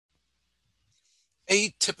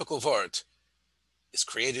Atypical Vort is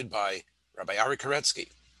created by Rabbi Koretzky,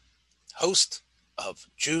 host of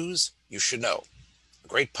Jews You Should Know, a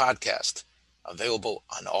great podcast available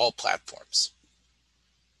on all platforms.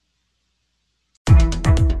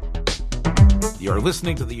 You're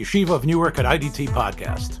listening to the Yeshiva of Newark at IDT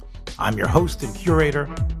podcast. I'm your host and curator,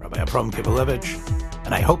 Rabbi Abram Kibalevich,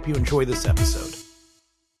 and I hope you enjoy this episode.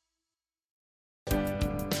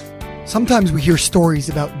 Sometimes we hear stories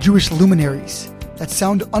about Jewish luminaries that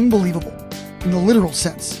sound unbelievable in the literal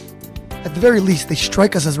sense. At the very least, they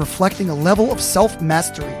strike us as reflecting a level of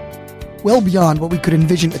self-mastery well beyond what we could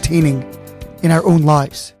envision attaining in our own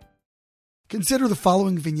lives. Consider the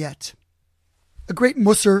following vignette. A great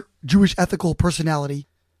Musar, Jewish ethical personality,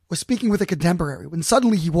 was speaking with a contemporary when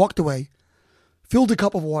suddenly he walked away, filled a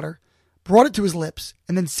cup of water, brought it to his lips,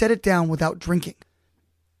 and then set it down without drinking.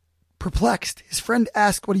 Perplexed, his friend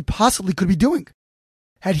asked what he possibly could be doing.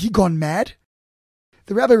 Had he gone mad?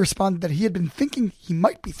 The rabbi responded that he had been thinking he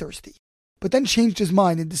might be thirsty, but then changed his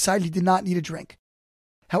mind and decided he did not need a drink.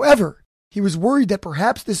 However, he was worried that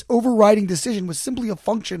perhaps this overriding decision was simply a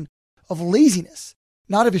function of laziness,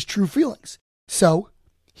 not of his true feelings. So,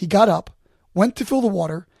 he got up, went to fill the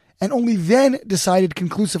water, and only then decided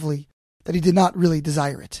conclusively that he did not really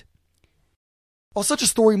desire it. While such a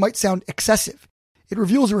story might sound excessive, it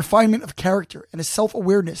reveals a refinement of character and a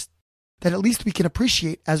self-awareness that at least we can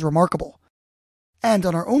appreciate as remarkable. And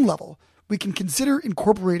on our own level, we can consider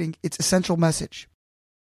incorporating its essential message.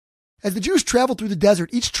 As the Jews traveled through the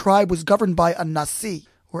desert, each tribe was governed by a nasi,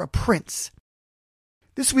 or a prince.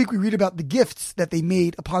 This week we read about the gifts that they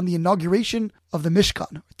made upon the inauguration of the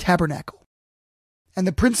Mishkan, or tabernacle. And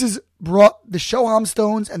the princes brought the Shoham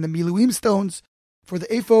stones and the Miluim stones for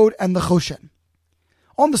the ephod and the Choshen.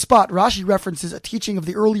 On the spot, Rashi references a teaching of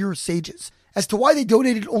the earlier sages as to why they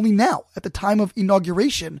donated only now, at the time of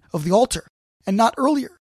inauguration of the altar, and not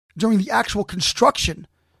earlier, during the actual construction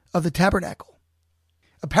of the tabernacle.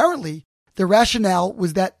 Apparently, their rationale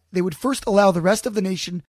was that they would first allow the rest of the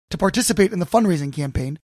nation to participate in the fundraising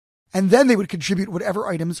campaign, and then they would contribute whatever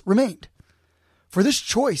items remained. For this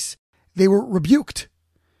choice, they were rebuked.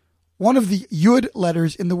 One of the Yud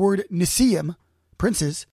letters in the word Nisiim,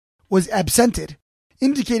 princes, was absented,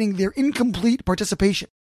 indicating their incomplete participation,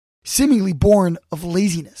 seemingly born of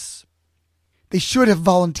laziness. They should have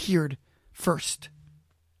volunteered first.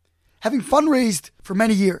 Having fundraised for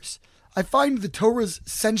many years, I find the Torah's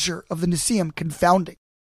censure of the Nisiim confounding.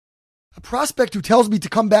 A prospect who tells me to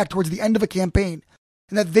come back towards the end of a campaign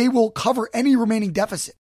and that they will cover any remaining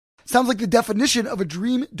deficit sounds like the definition of a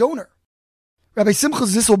dream donor. Rabbi Simcha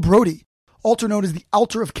Zissel Brody, also known as the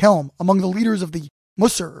Alter of Kelm among the leaders of the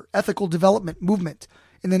Musar, ethical development movement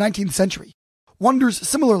in the 19th century, wonders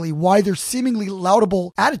similarly why their seemingly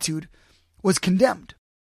laudable attitude was condemned.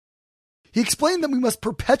 He explained that we must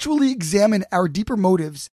perpetually examine our deeper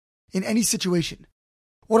motives in any situation.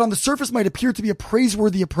 What on the surface might appear to be a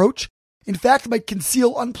praiseworthy approach, in fact might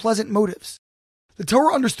conceal unpleasant motives. The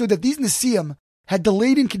Torah understood that these Nisiim had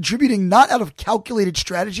delayed in contributing not out of calculated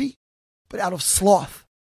strategy, but out of sloth.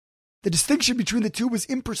 The distinction between the two was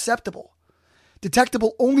imperceptible,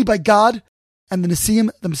 detectable only by God and the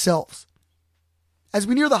Nisiim themselves. As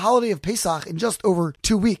we near the holiday of Pesach in just over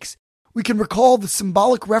 2 weeks, we can recall the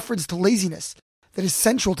symbolic reference to laziness that is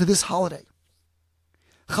central to this holiday.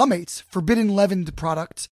 Chametz, forbidden leavened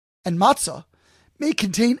products, and matzah may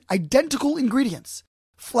contain identical ingredients,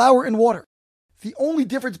 flour and water. The only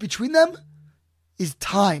difference between them is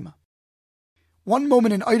time. One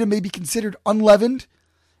moment an item may be considered unleavened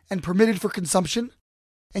and permitted for consumption,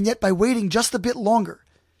 and yet by waiting just a bit longer,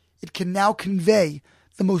 it can now convey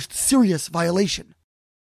the most serious violation.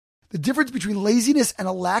 The difference between laziness and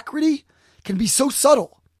alacrity can be so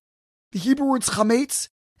subtle. The Hebrew words chametz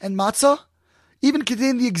and matzah even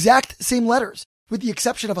contain the exact same letters, with the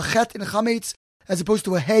exception of a chet in chametz as opposed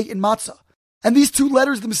to a hey in matzah. And these two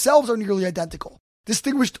letters themselves are nearly identical,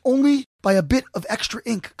 distinguished only by a bit of extra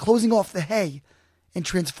ink closing off the hey and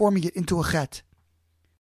transforming it into a chet.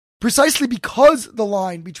 Precisely because the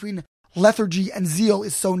line between lethargy and zeal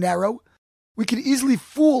is so narrow, we can easily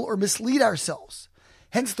fool or mislead ourselves,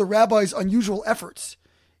 hence the rabbi's unusual efforts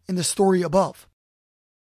in the story above.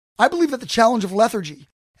 I believe that the challenge of lethargy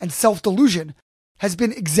and self-delusion has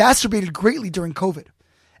been exacerbated greatly during COVID.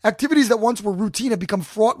 Activities that once were routine have become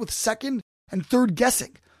fraught with second and third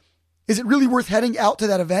guessing. Is it really worth heading out to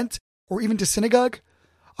that event or even to synagogue?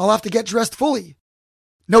 I'll have to get dressed fully.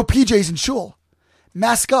 No PJs in shul.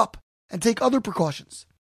 Mask up and take other precautions.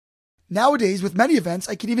 Nowadays, with many events,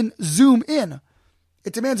 I can even zoom in.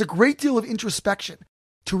 It demands a great deal of introspection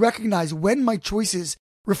to recognize when my choices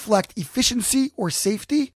reflect efficiency or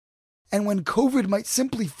safety, and when COVID might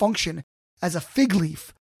simply function as a fig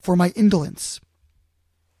leaf for my indolence.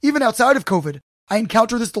 Even outside of COVID, I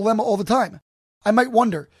encounter this dilemma all the time. I might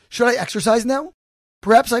wonder, should I exercise now?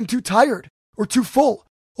 Perhaps I'm too tired or too full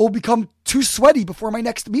or will become too sweaty before my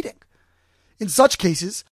next meeting. In such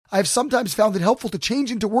cases, I have sometimes found it helpful to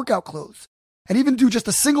change into workout clothes and even do just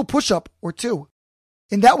a single push-up or two,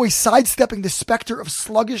 in that way sidestepping the specter of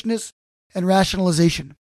sluggishness and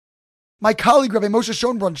rationalization. My colleague Rabbi Moshe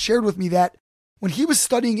Schonbrun shared with me that when he was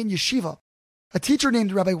studying in yeshiva, a teacher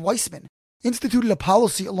named Rabbi Weissman instituted a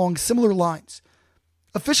policy along similar lines.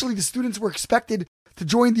 Officially, the students were expected to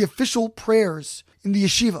join the official prayers in the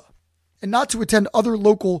yeshiva and not to attend other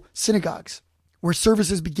local synagogues where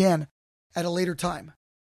services began at a later time.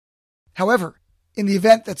 However, in the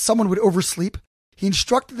event that someone would oversleep, he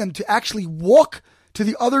instructed them to actually walk to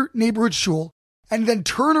the other neighborhood shul and then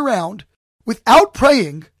turn around without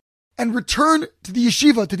praying and return to the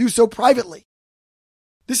yeshiva to do so privately.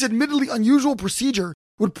 This admittedly unusual procedure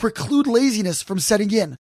would preclude laziness from setting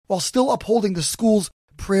in while still upholding the school's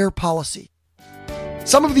prayer policy.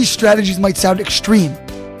 Some of these strategies might sound extreme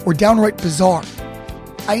or downright bizarre.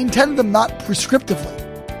 I intend them not prescriptively,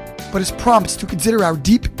 but as prompts to consider our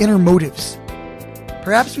deep inner motives.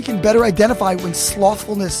 Perhaps we can better identify when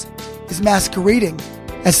slothfulness is masquerading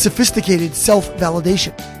as sophisticated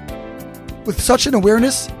self-validation. With such an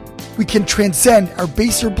awareness, we can transcend our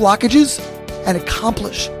baser blockages and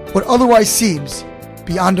accomplish what otherwise seems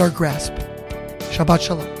beyond our grasp. Shabbat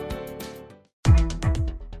Shalom.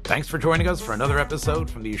 Thanks for joining us for another episode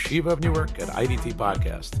from the Yeshiva of Newark at IDT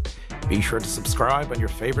Podcast. Be sure to subscribe on your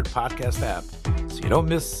favorite podcast app so you don't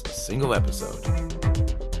miss a single episode.